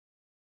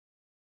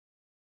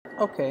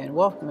Okay, and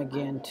welcome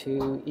again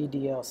to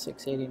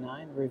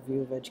EDL689,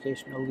 Review of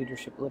Educational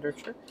Leadership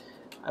Literature.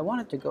 I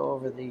wanted to go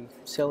over the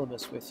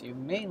syllabus with you,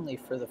 mainly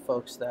for the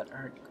folks that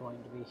aren't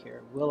going to be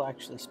here. We'll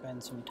actually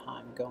spend some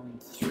time going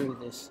through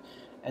this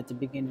at the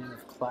beginning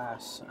of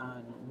class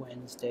on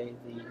Wednesday,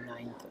 the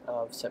 9th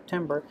of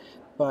September.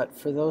 But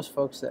for those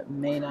folks that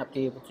may not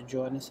be able to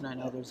join us, and I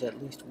know there's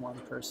at least one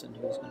person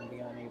who's going to be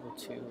unable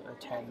to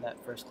attend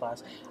that first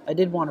class, I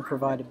did want to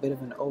provide a bit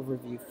of an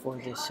overview for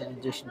this in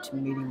addition to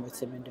meeting with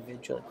them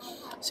individually.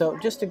 So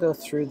just to go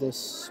through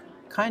this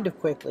kind of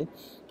quickly,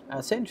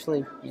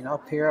 essentially,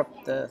 up here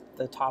up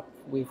the top,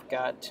 we've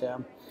got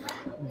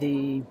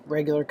the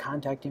regular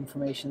contact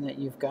information that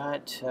you've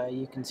got.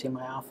 You can see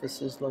my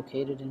office is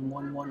located in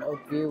 11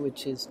 Oakview,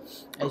 which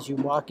is as you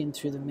walk in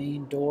through the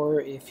main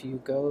door. If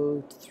you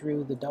go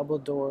through the double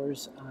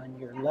doors on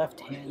your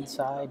left-hand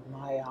side,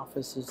 my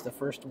office is the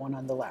first one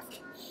on the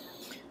left.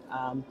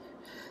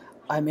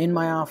 I'm in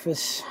my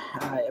office,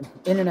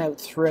 in and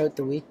out throughout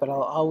the week, but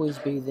I'll always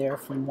be there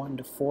from 1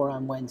 to 4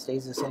 on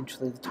Wednesdays,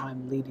 essentially the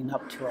time leading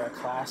up to our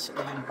class.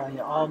 And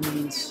by all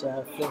means,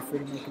 feel free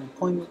to make an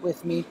appointment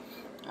with me.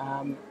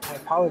 I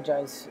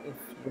apologize if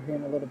you're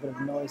hearing a little bit of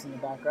noise in the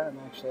background.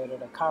 I'm actually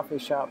at a coffee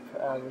shop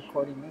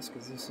recording this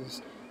because this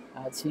is,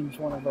 it seems,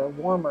 one of our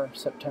warmer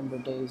September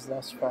days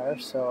thus far,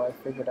 so I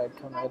figured I'd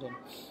come out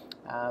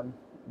and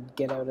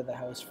get out of the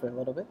house for a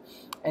little bit.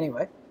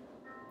 Anyway.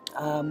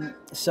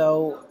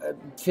 So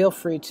feel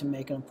free to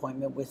make an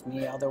appointment with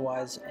me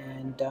otherwise,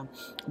 and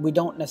we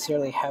don't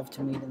necessarily have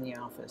to meet in the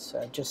office.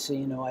 Just so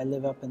you know, I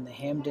live up in the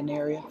Hamden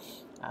area,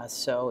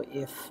 so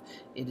if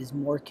it is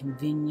more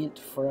convenient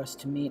for us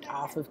to meet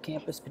off of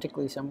campus,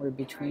 particularly somewhere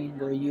between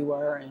where you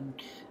are and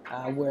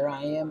where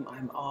I am,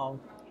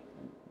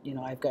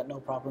 I've got no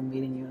problem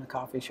meeting you in a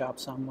coffee shop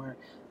somewhere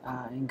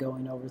and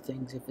going over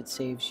things if it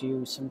saves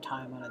you some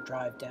time on a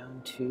drive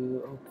down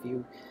to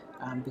Oakview,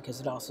 because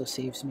it also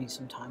saves me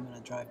some time on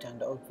a drive down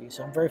to Oakview.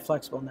 So I'm very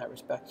flexible in that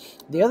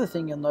respect. The other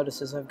thing you'll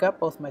notice is I've got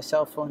both my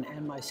cell phone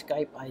and my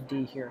Skype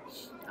ID here.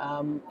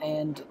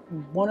 And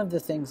one of the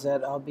things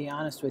that I'll be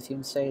honest with you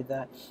and say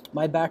that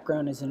my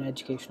background is in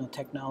educational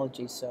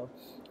technology, so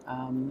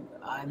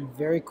I'm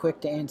very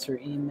quick to answer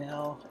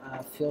email.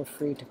 Feel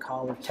free to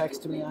call or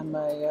text me on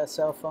my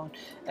cell phone.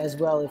 As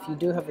well, if you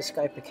do have a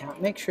Skype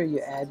account, make sure you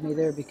add me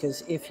there,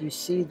 because if you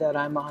see that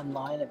I'm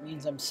online, it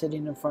means I'm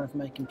sitting in front of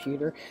my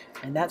computer,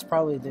 and that's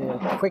probably the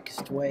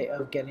quickest way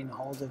of getting a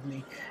hold of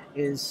me,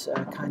 is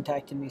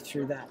contacting me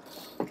through that.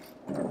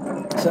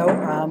 So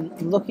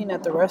looking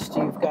at the rest,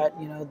 you've got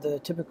the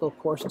typical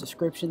course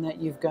description that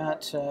you've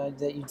got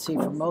that you'd see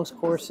for most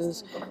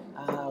courses,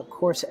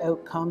 course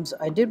outcomes.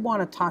 I did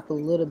want to talk a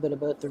little bit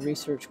about the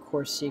research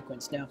course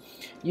sequence. Now,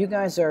 you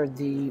guys are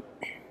the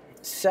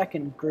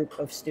second group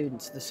of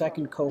students, the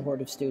second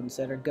cohort of students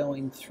that are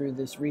going through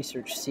this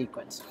research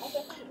sequence,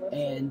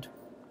 and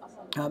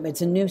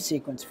it's a new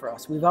sequence for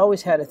us. We've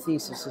always had a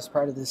thesis as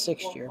part of the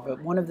 6th year,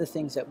 but one of the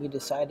things that we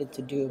decided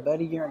to do about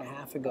a year and a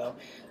half ago,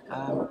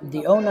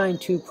 the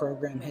 092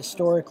 program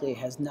historically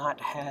has not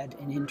had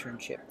an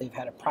internship. They've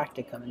had a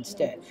practicum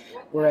instead,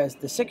 whereas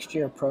the 6th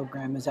year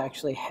program has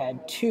actually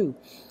had 2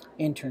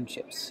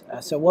 internships.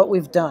 So what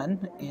we've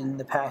done in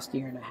the past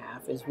year and a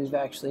half is we've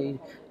actually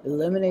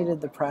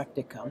eliminated the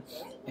practicum,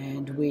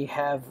 and we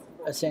have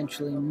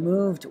essentially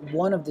moved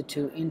one of the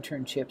 2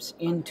 internships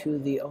into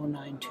the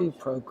 092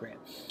 program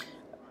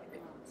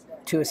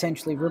to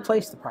essentially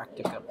replace the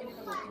practicum.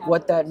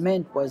 What that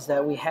meant was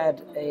that we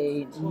had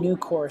a new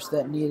course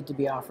that needed to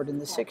be offered in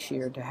the 6th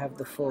year to have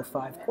the full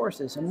 5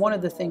 courses. And one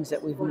of the things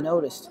that we've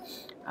noticed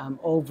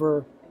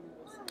over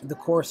the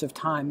course of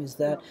time is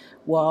that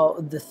while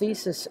the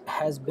thesis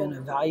has been a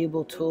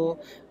valuable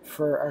tool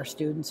for our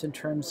students in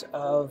terms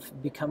of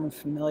becoming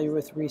familiar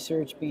with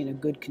research, being a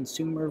good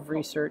consumer of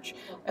research,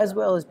 as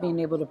well as being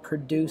able to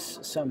produce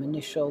some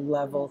initial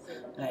level,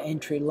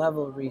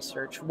 entry-level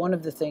research, one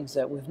of the things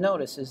that we've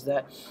noticed is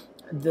that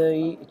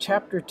the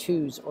chapter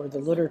 2s, or the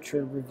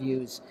literature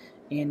reviews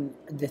in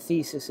the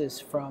theses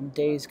from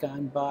days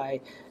gone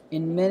by,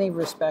 in many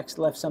respects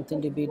left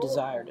something to be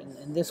desired,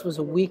 and this was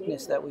a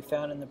weakness that we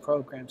found in the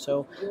program.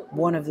 So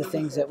one of the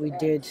things that we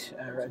did,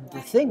 or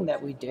the thing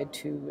that we did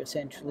to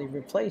essentially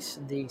replace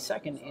the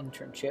second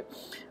internship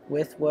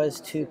with, was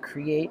to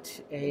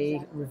create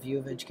a review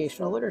of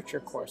educational literature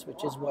course,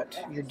 which is what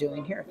you're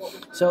doing here.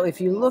 So if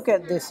you look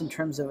at this in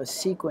terms of a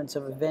sequence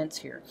of events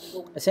here,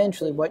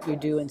 essentially what you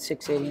do in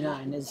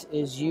 689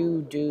 is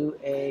you do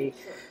a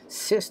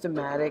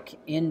systematic,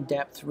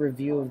 in-depth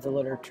review of the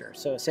literature.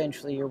 So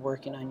essentially you're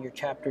working on your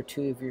chapter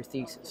 2 of your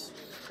thesis.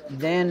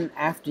 Then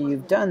after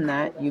you've done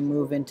that, you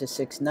move into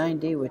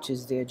 690, which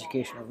is the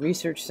educational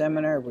research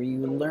seminar, where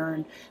you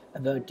learn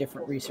about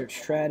different research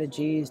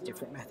strategies,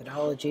 different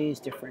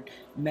methodologies, different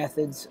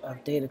methods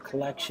of data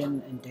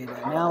collection and data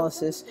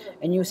analysis,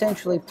 and you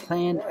essentially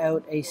plan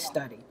out a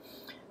study.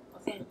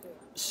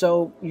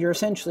 So you're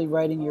essentially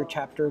writing your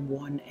chapter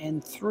 1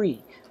 and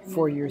 3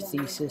 for your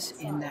thesis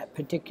in that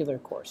particular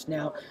course.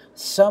 Now,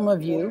 some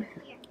of you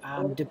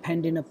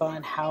depending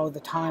upon how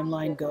the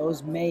timeline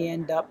goes, may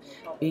end up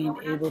being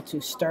able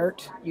to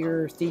start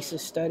your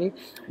thesis study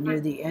near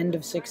the end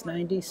of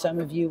 690. Some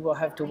of you will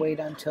have to wait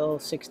until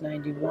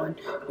 691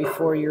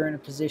 before you're in a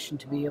position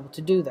to be able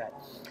to do that.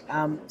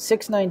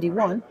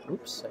 691,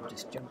 oops, I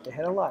just jumped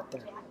ahead a lot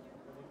there.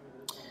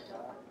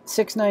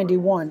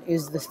 691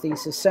 is the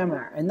thesis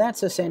seminar, and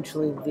that's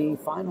essentially the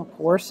final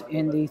course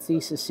in the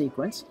thesis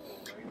sequence.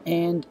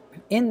 And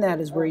in that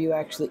is where you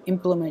actually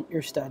implement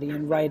your study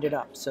and write it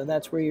up. So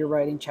that's where you're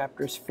writing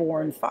chapters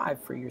 4 and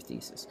 5 for your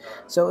thesis.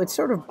 So it's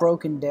sort of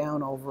broken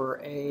down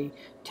over a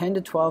 10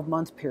 to 12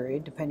 month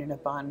period, depending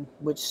upon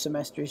which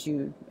semesters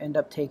you end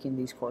up taking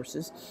these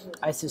courses.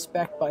 I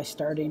suspect by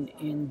starting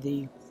in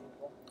the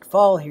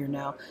fall here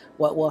now,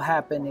 what will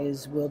happen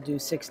is we'll do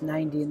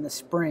 690 in the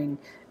spring,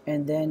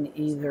 and then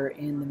either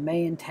in the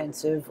May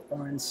intensive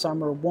or in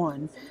summer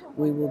 1,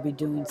 we will be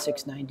doing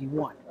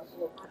 691.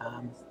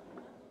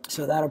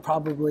 So that'll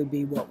probably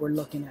be what we're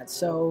looking at.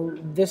 So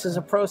this is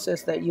a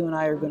process that you and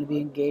I are going to be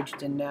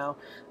engaged in now,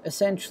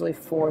 essentially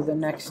for the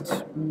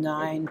next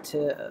 9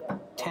 to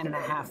 10 and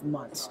a half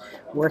months,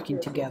 working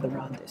together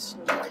on this.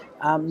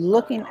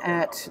 Looking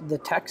at the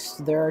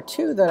text, there are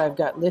 2 that I've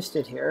got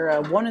listed here.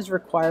 One is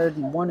required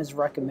and one is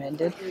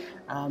recommended.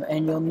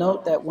 And you'll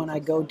note that when I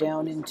go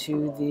down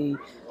into the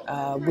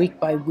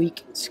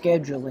week-by-week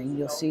scheduling,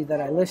 you'll see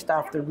that I list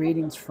off the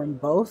readings from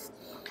both.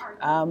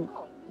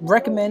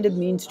 Recommended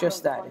means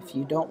just that. If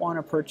you don't want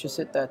to purchase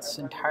it, that's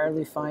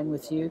entirely fine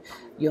with you.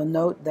 You'll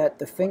note that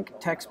the Fink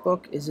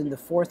textbook is in the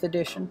 4th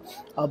edition.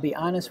 I'll be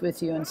honest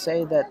with you and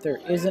say that there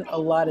isn't a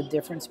lot of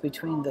difference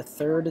between the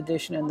 3rd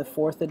edition and the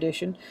 4th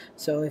edition.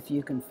 So if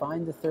you can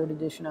find the 3rd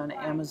edition on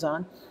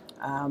Amazon,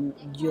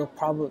 you'll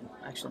probably,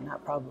 actually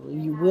not probably,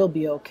 you will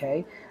be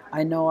okay.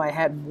 I know I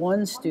had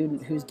one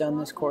student who's done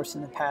this course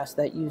in the past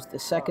that used the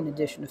 2nd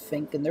edition of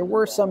Fink, and there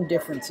were some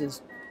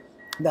differences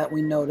that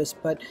we noticed,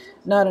 but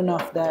not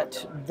enough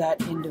that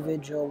that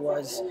individual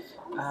was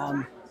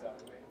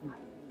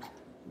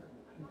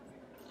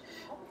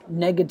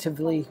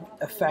negatively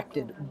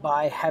affected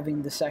by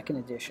having the 2nd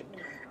edition.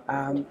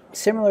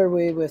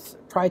 Similarly with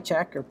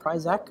Prychek or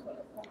Pryzak,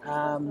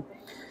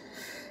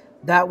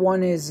 that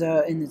one is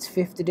in its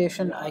 5th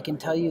edition. I can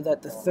tell you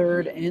that the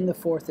 3rd and the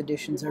 4th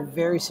editions are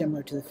very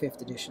similar to the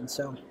 5th edition.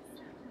 So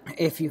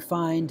if you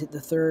find the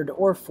 3rd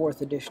or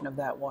 4th edition of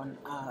that one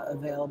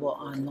available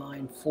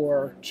online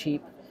for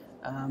cheap,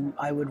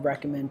 I would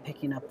recommend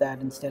picking up that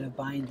instead of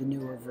buying the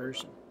newer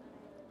version.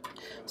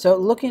 So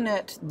looking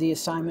at the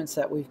assignments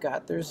that we've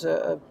got, there's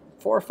 4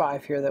 or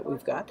 5 here that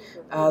we've got.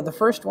 The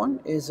first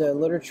one is a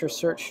literature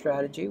search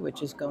strategy,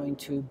 which is going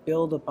to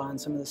build upon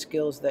some of the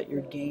skills that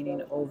you're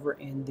gaining over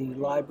in the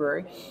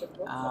library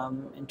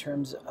in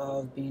terms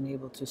of being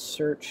able to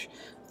search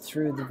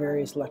through the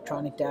various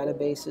electronic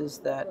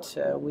databases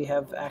that we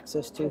have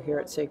access to here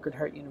at Sacred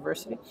Heart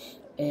University.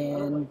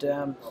 And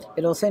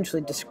it'll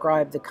essentially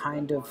describe the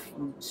kind of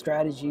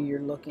strategy you're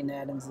looking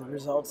at and the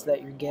results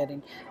that you're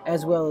getting,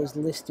 as well as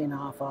listing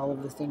off all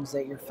of the things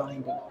that you're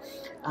finding.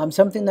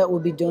 Something that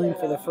we'll be doing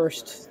for the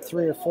first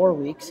 3 or 4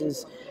 weeks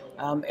is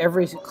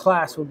every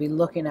class will be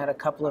looking at a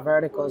couple of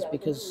articles,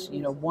 because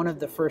one of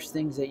the first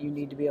things that you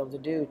need to be able to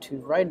do to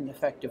write an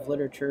effective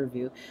literature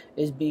review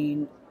is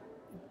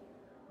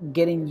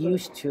getting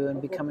used to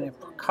and becoming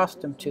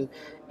accustomed to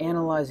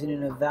analyzing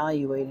and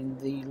evaluating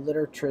the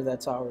literature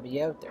that's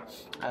already out there.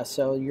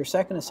 So your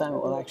second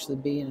assignment will actually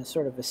be in a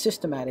sort of a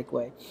systematic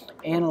way,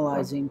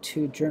 analyzing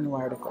 2 journal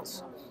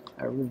articles,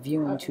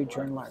 reviewing 2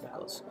 journal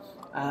articles.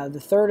 The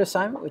third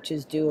assignment, which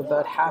is due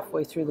about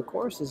halfway through the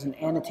course, is an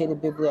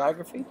annotated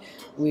bibliography,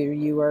 where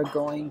you are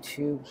going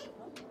to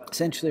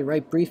essentially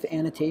write brief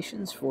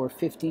annotations for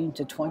 15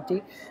 to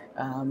 20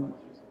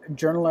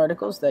 journal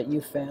articles that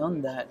you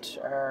found that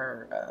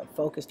are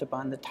focused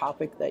upon the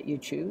topic that you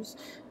choose,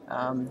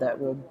 that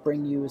will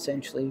bring you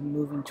essentially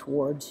moving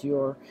towards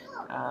your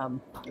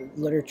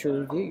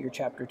literature review, your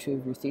chapter 2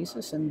 of your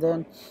thesis. And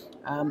then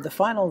the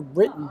final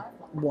written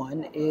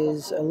one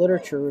is a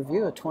literature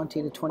review, a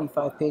 20 to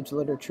 25 page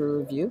literature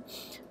review,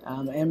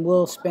 and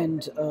we'll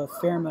spend a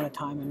fair amount of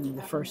time in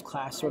the first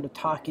class sort of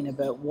talking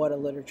about what a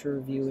literature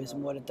review is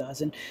and what it does.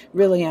 And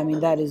really, I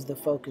mean, that is the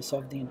focus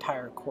of the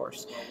entire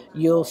course.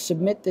 You'll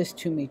submit this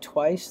to me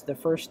twice. The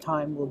first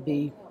time will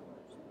be,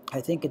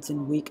 I think it's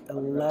in week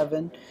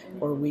 11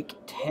 or week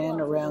 10,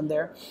 around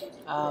there,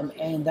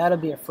 and that'll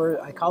be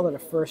I call it a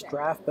first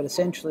draft, but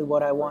essentially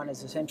what I want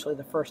is essentially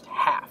the first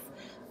half.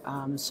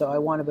 So I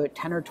want about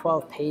 10 or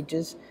 12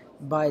 pages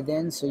by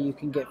then, so you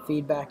can get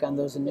feedback on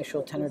those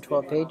initial 10 or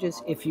 12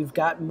 pages. If you've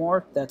got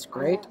more, that's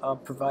great. I'll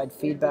provide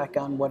feedback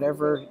on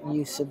whatever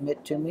you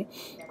submit to me.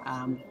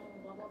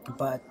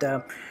 But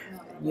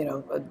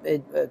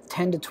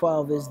 10 to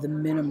 12 is the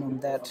minimum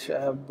that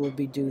will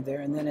be due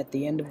there. And then at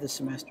the end of the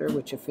semester,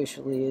 which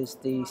officially is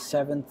the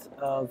 7th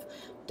of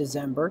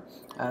December,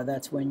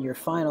 that's when your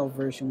final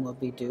version will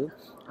be due.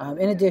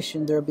 In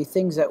addition, there will be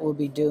things that we'll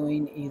be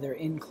doing either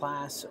in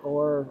class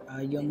or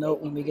you'll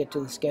note when we get to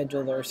the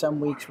schedule, there are some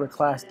weeks where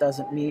class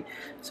doesn't meet,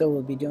 so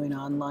we'll be doing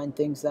online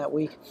things that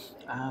week.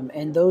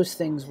 And those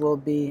things will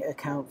be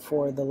account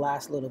for the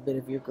last little bit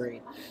of your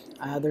grade.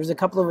 There's a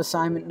couple of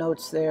assignment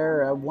notes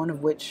there, one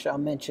of which I'll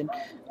mention.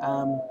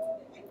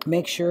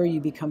 Make sure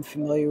you become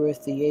familiar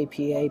with the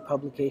APA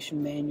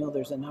publication manual.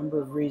 There's a number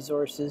of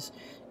resources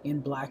in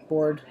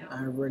Blackboard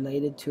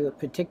related to it.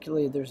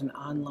 Particularly, there's an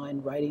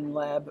online writing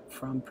lab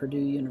from Purdue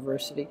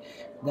University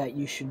that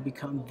you should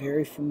become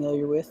very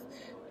familiar with.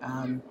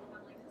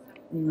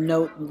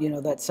 Note,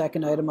 that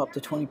second item, up to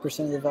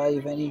 20% of the value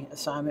of any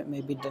assignment may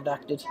be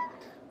deducted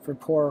for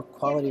poor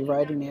quality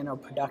writing and or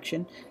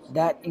production.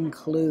 That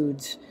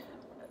includes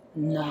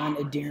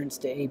non-adherence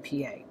to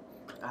APA.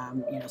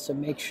 So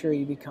make sure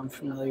you become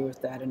familiar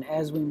with that. And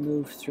as we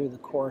move through the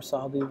course,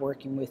 I'll be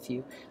working with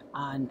you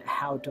on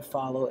how to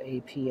follow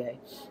APA.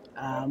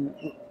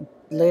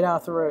 Late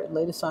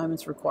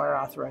assignments require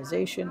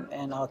authorization,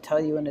 and I'll tell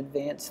you in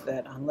advance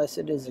that unless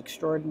it is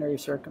extraordinary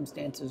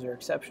circumstances or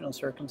exceptional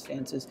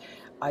circumstances,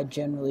 I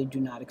generally do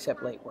not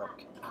accept late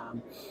work.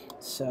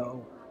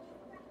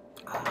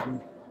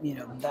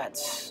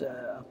 That's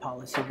a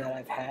policy that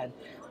I've had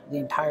the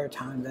entire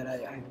time that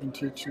I've been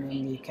teaching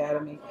in the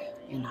academy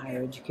in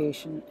higher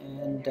education.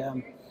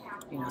 And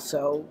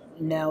so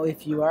now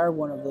if you are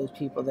one of those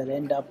people that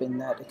end up in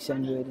that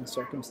extenuating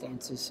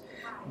circumstances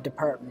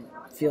department,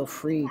 feel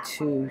free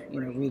to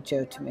reach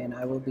out to me, and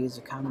I will be as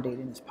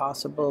accommodating as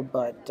possible.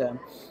 But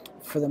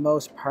for the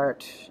most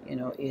part,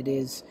 it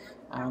is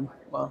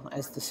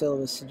as the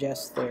syllabus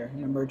suggests there,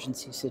 an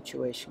emergency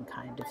situation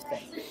kind of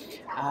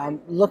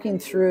thing. Looking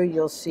through,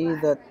 you'll see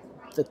that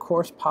the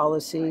course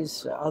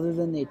policies, other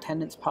than the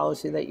attendance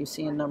policy that you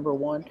see in number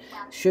 1,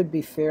 should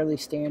be fairly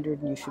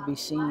standard, and you should be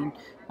seeing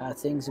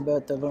things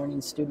about the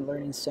Student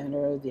Learning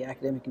Center, the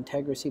academic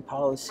integrity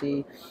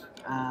policy,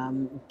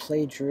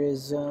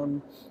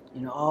 plagiarism,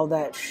 all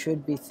that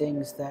should be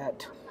things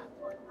that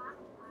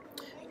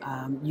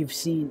you've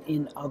seen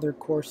in other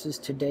courses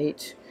to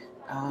date.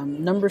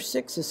 Number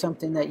 6 is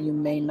something that you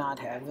may not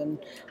have, and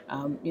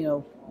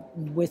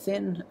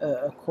within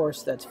a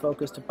course that's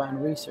focused upon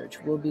research,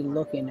 we'll be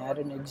looking at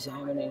and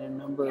examining a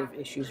number of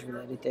issues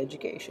related to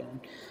education.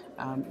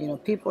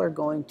 People are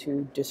going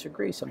to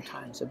disagree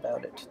sometimes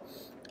about it.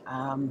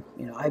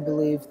 I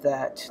believe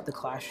that the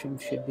classroom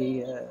should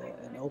be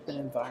an open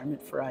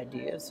environment for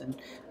ideas, and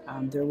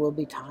there will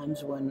be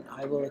times when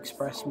I will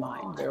express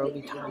mine. There will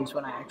be times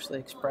when I actually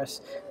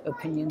express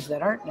opinions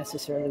that aren't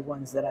necessarily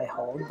ones that I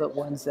hold, but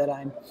ones that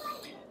I'm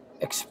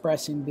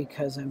expressing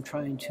because I'm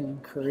trying to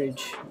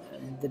encourage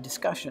the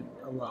discussion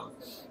along.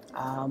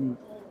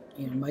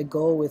 My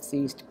goal with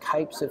these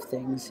types of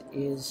things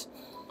is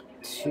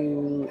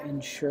to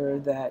ensure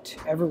that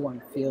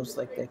everyone feels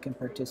like they can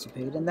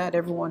participate and that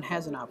everyone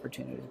has an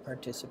opportunity to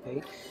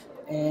participate,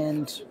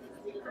 and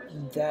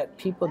that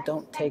people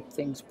don't take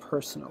things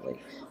personally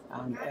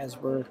as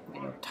we're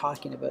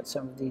talking about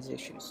some of these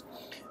issues.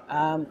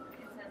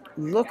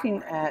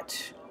 Looking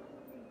at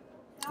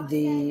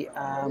the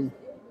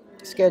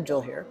schedule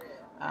here,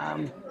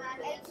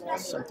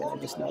 something I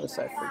just noticed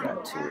I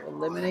forgot to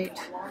eliminate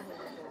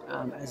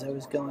as I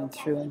was going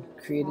through and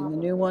creating the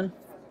new one.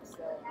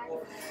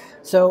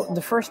 So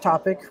the first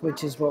topic,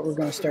 which is what we're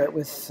going to start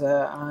with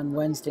on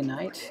Wednesday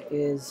night,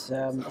 is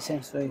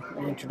essentially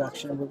an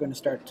introduction. We're going to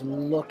start to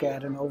look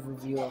at an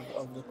overview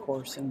of the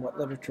course and what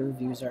literature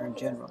reviews are in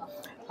general.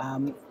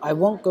 I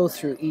won't go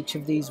through each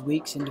of these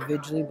weeks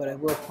individually, but I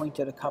will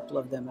point out a couple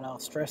of them, and I'll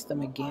stress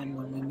them again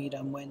when we meet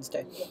on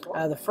Wednesday.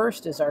 The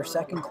first is our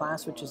second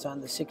class, which is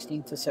on the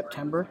 16th of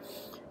September.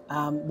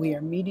 We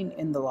are meeting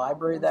in the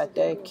library that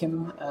day.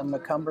 Kim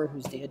McCumber,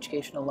 who's the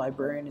educational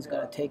librarian, is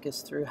going to take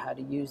us through how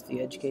to use the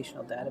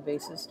educational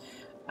databases.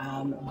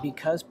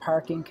 Because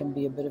parking can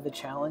be a bit of a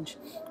challenge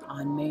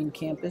on main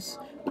campus,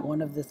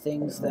 one of the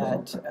things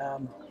that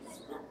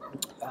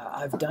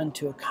I've done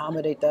to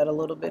accommodate that a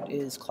little bit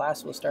is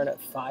class will start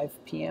at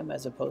 5 p.m.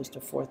 as opposed to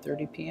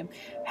 4:30 p.m.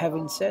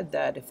 Having said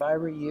that, if I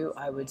were you,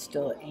 I would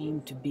still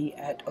aim to be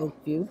at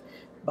Oakview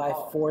by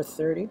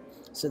 4:30,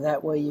 so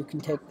that way you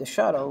can take the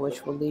shuttle,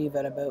 which will leave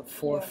at about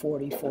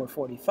 4:40,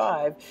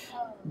 4:45.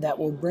 That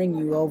will bring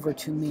you over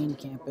to main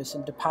campus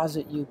and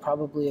deposit you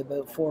probably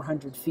about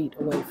 400 feet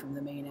away from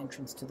the main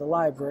entrance to the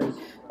library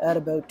at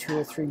about 2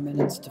 or 3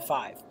 minutes to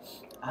 5.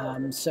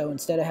 So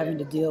instead of having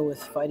to deal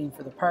with fighting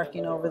for the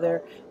parking over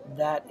there,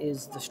 that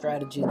is the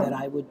strategy that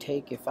I would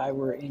take if I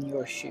were in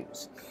your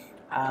shoes.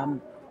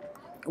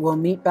 We'll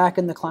meet back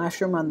in the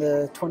classroom on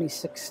the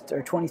 26th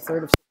or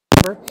 23rd of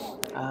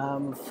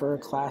September for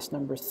class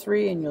number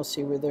 3, and you'll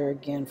see we're there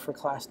again for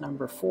class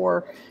number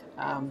 4,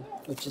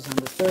 which is on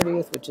the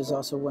 30th, which is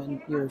also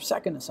when your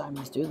second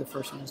assignment is due. The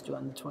first one is due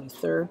on the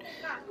 23rd.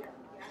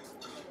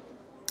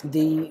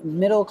 The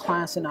middle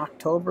class in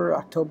October,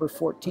 October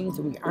 14th,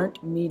 we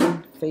aren't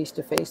meeting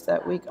face-to-face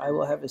that week. I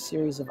will have a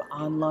series of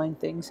online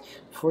things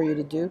for you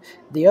to do.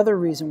 The other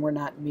reason we're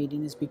not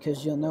meeting is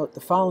because you'll note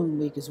the following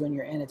week is when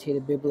your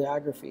annotated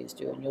bibliography is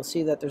due. And you'll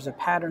see that there's a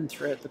pattern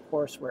throughout the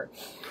course where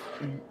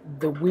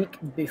the week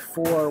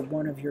before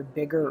one of your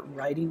bigger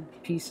writing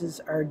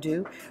pieces are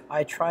due,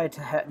 I try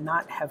to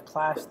not have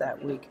class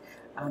that week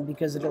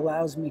because it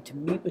allows me to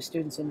meet with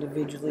students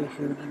individually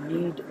who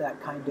need that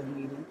kind of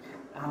meeting.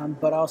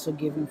 But also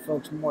giving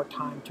folks more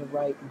time to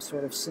write and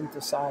sort of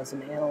synthesize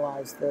and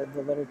analyze the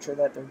literature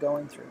that they're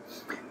going through.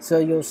 So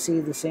you'll see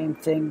the same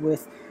thing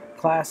with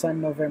class on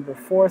November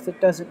 4th.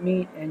 It doesn't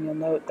meet, and you'll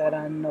note that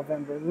on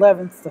November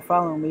 11th, the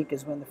following week,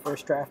 is when the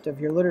first draft of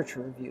your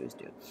literature review is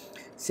due.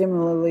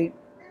 Similarly,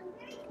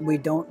 we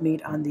don't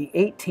meet on the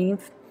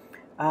 18th,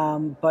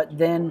 but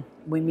then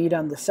we meet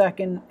on the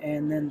 2nd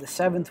and then the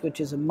 7th,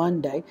 which is a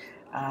Monday.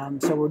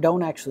 So we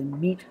don't actually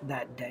meet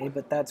that day,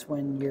 but that's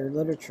when your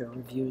literature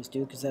review is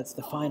due, because that's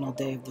the final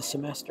day of the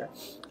semester,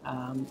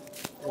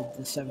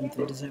 the 7th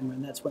of December,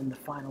 and that's when the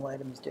final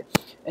item is due.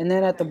 And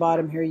then at the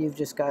bottom here, you've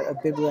just got a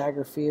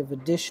bibliography of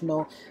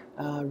additional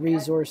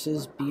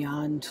resources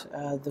beyond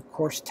the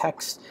course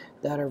texts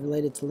that are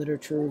related to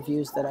literature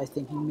reviews that I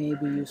think may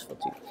be useful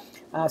to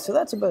you. So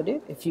that's about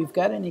it. If you've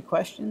got any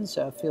questions,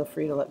 feel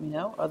free to let me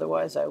know.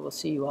 Otherwise, I will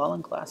see you all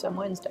in class on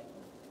Wednesday.